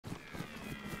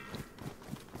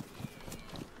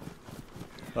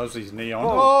Loves these neon.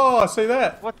 Whoa. Oh, I see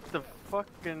that. What the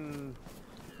fucking...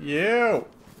 Yeah.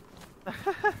 I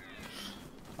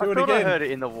Do it thought I again. heard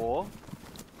it in the war.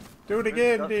 Do it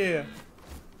again, dear.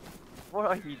 What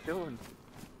are you doing?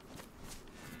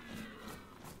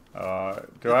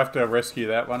 Do I have to rescue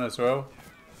that one as well?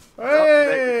 Oh,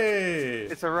 Hey!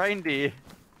 it's a reindeer.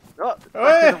 Oh,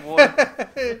 back Hey! in the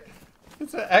water.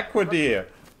 It's an aqua deer.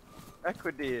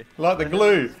 Aqua deer. Like the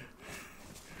glue.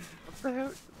 What the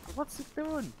hell? What's it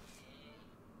doing?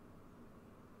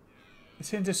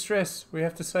 It's in distress. We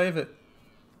have to save it.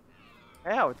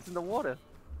 How? It's in the water.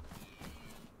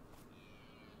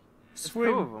 There's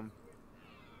Swim. two of them.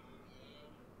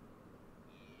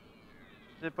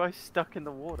 They're both stuck in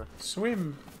the water.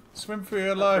 Swim. Swim for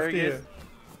your Oh, life, there he dear. is.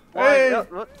 Why? Hey! Oh,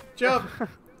 look. Jump!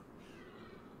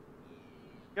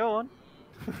 Go on.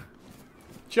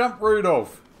 Jump,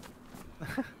 Rudolph.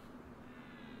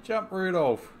 Jump,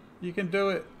 Rudolph. You can do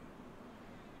it.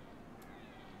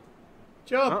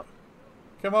 Jump! Oh.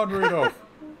 Come on, Rudolph.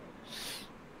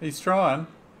 He's trying.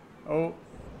 Oh.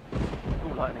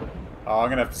 Ooh, lightning. Oh, I'm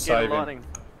gonna have to save him. Lightning.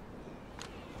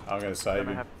 I'm gonna save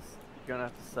him. You're gonna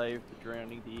have to save the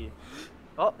drowning deer.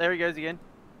 Oh, there he goes again.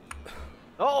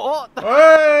 Oh!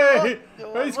 Hey!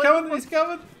 Oh, He's what- coming! what- He's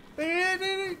coming!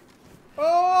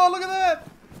 Oh, look at that!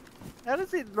 How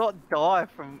does it not die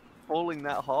from falling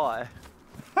that high?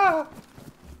 Ha!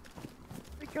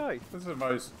 There it goes. This is the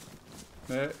most.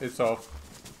 Yeah, it's off.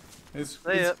 It's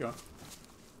ya. gone.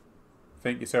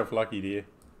 Think yourself lucky, dear.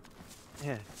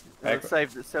 Yeah. Well, it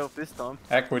saved itself this time.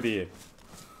 Aqua deer.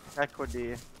 Aqua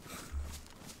deer.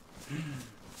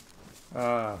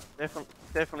 Ah,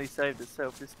 Definitely saved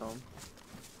itself this time.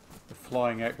 the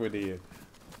flying aqua deer.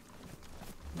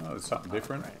 Oh, there's something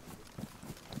different. Right.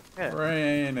 Yeah.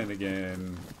 Raining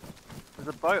again. There's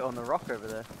a boat on the rock over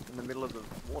there in the middle of the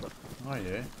water. Oh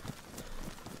yeah.